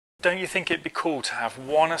Don't you think it'd be cool to have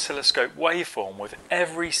one oscilloscope waveform with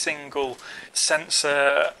every single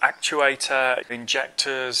sensor, actuator,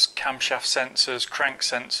 injectors, camshaft sensors, crank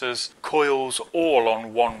sensors, coils, all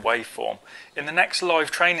on one waveform? In the next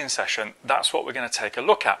live training session, that's what we're going to take a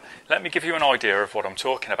look at. Let me give you an idea of what I'm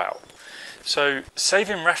talking about. So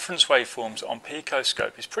saving reference waveforms on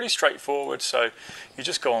PicoScope is pretty straightforward. So you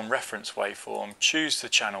just go on reference waveform, choose the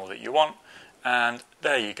channel that you want, and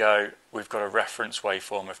there you go, we've got a reference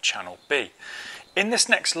waveform of channel B. In this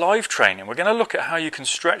next live training, we're going to look at how you can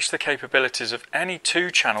stretch the capabilities of any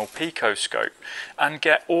two-channel PicoScope and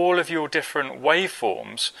get all of your different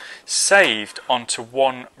waveforms saved onto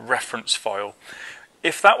one reference file.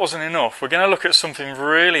 If that wasn't enough, we're going to look at something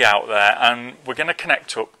really out there, and we're going to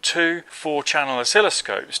connect up two 4-channel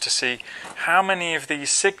oscilloscopes to see how many of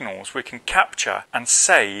these signals we can capture and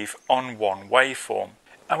save on one waveform.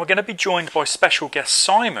 And we're going to be joined by special guest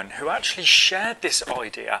Simon, who actually shared this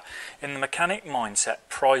idea in the Mechanic Mindset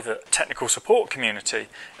private technical support community.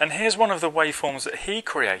 And here's one of the waveforms that he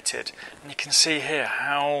created. And you can see here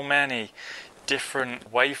how many different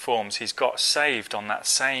waveforms he's got saved on that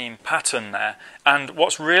same pattern there. And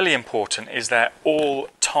what's really important is they're all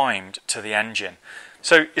timed to the engine.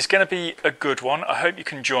 So it's going to be a good one. I hope you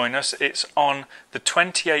can join us. It's on the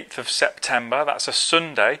 28th of September. That's a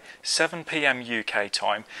Sunday, 7 p.m. UK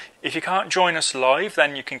time. If you can't join us live,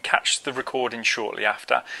 then you can catch the recording shortly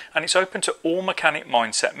after. And it's open to all Mechanic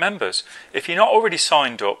Mindset members. If you're not already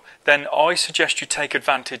signed up, then I suggest you take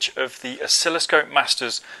advantage of the Oscilloscope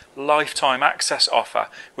Masters Lifetime Access offer,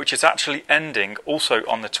 which is actually ending also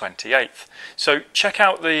on the 28th. So check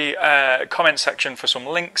out the comment section for some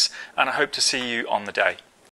links, and I hope to see you on the day.